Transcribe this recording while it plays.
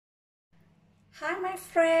Hi my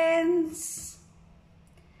friends!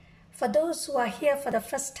 For those who are here for the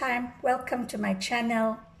first time, welcome to my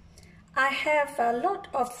channel. I have a lot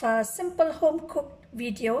of simple home cooked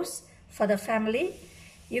videos for the family.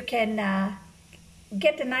 You can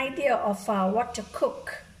get an idea of what to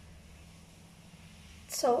cook.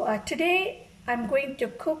 So today I'm going to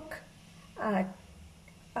cook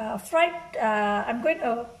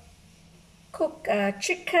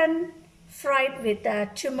chicken fried with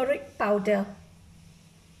turmeric powder.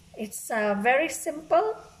 It's very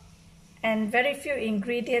simple and very few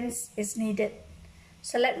ingredients is needed.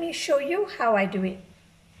 So let me show you how I do it.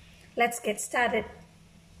 Let's get started.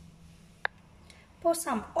 Pour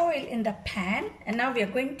some oil in the pan and now we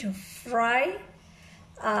are going to fry.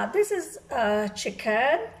 This is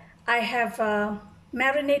chicken. I have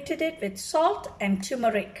marinated it with salt and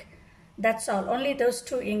turmeric. That's all. Only those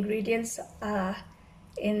two ingredients are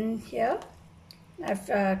in here.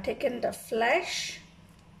 I've taken the flesh.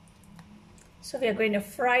 So we are going to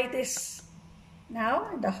fry this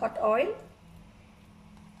now in the hot oil.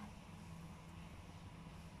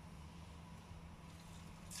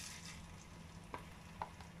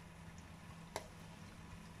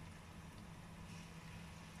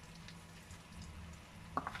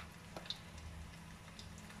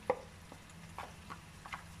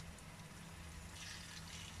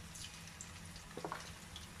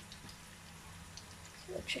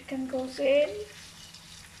 So the chicken goes in.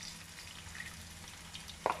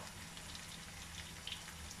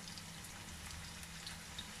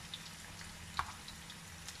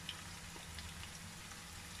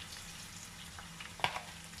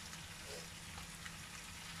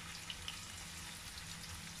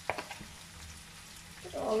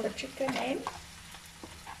 All the chicken in.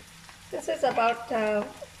 This is about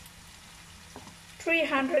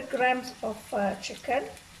 300 grams of chicken.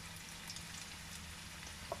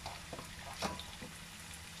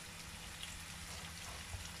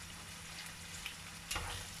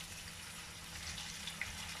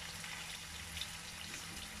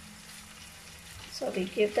 So we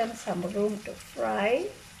give them some room to fry.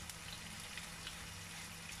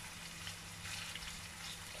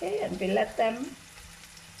 Okay, and we let them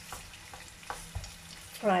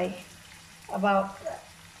fry about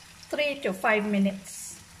 3 to 5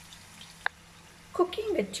 minutes.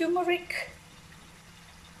 Cooking with turmeric,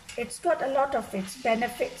 it's got a lot of its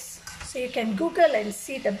benefits. So you can Google and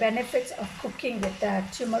see the benefits of cooking with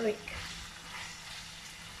turmeric.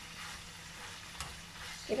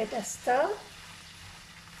 Give it a stir.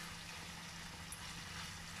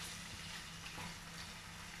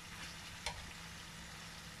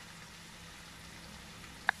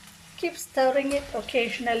 Keep stirring it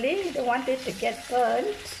occasionally. You don't want it to get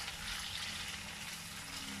burnt.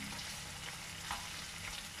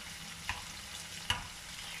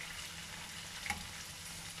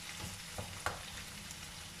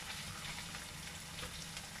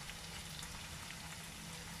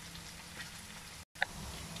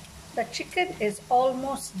 The chicken is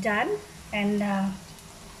almost done, and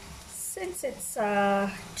since it's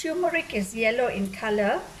turmeric is yellow in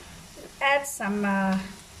color, add some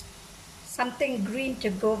something green to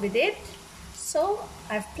go with it. So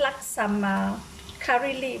I've plucked some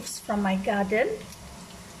curry leaves from my garden.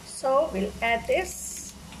 So we'll add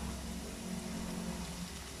this.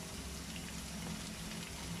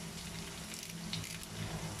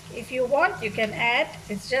 If you want, you can add.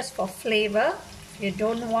 It's just for flavor. If you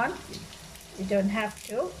don't want, you don't have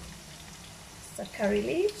to. The curry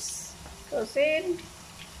leaves goes in.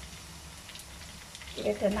 Give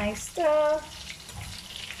it a nice stir.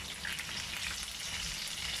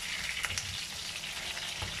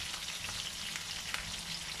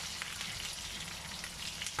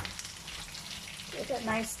 A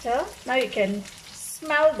nice stir. Now you can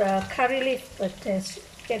smell the curry leaf that is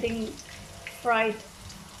getting fried.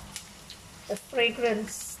 The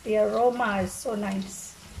fragrance, the aroma is so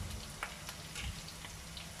nice.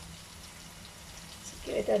 So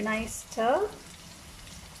give it a nice stir.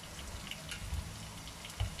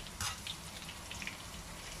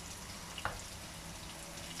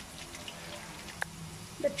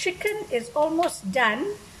 The chicken is almost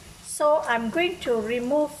done, so I'm going to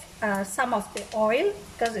remove some of the oil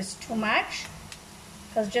because it's too much,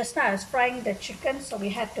 because just now I was frying the chicken, so we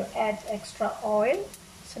had to add extra oil.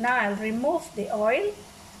 So now I'll remove the oil.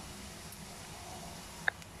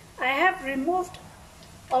 I have removed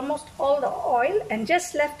almost all the oil and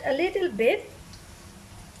just left a little bit.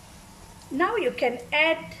 Now you can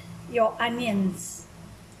add your onions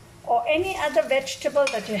or any other vegetable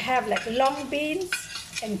that you have, like long beans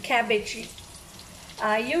and cabbage.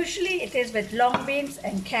 Usually it is with long beans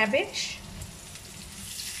and cabbage.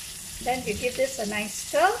 Then you give this a nice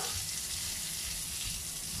stir.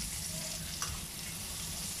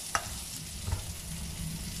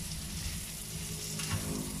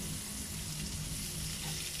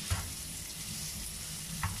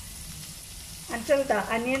 Until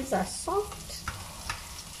the onions are soft.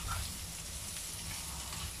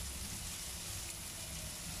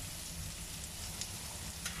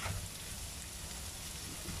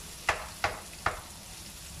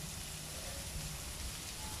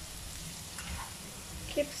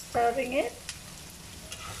 Keep stirring it.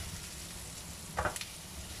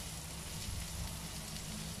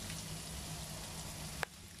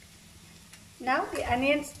 Now the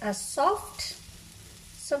onions are soft,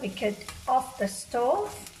 so we can off the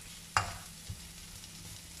stove.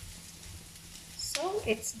 So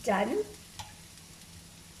it's done.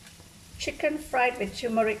 Chicken fried with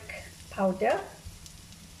turmeric powder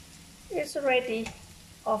is ready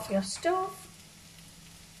off your stove.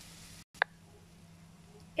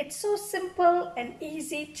 It's so simple and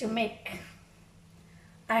easy to make.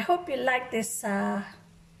 I hope you like this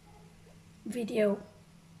video.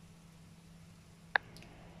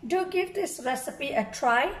 Do give this recipe a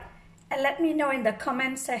try and let me know in the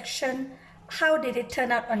comment section how did it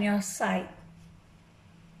turn out on your side.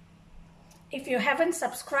 If you haven't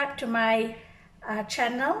subscribed to my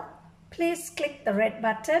channel, please click the red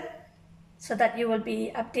button so that you will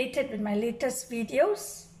be updated with my latest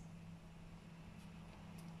videos.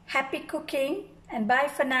 Happy cooking and bye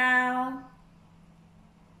for now.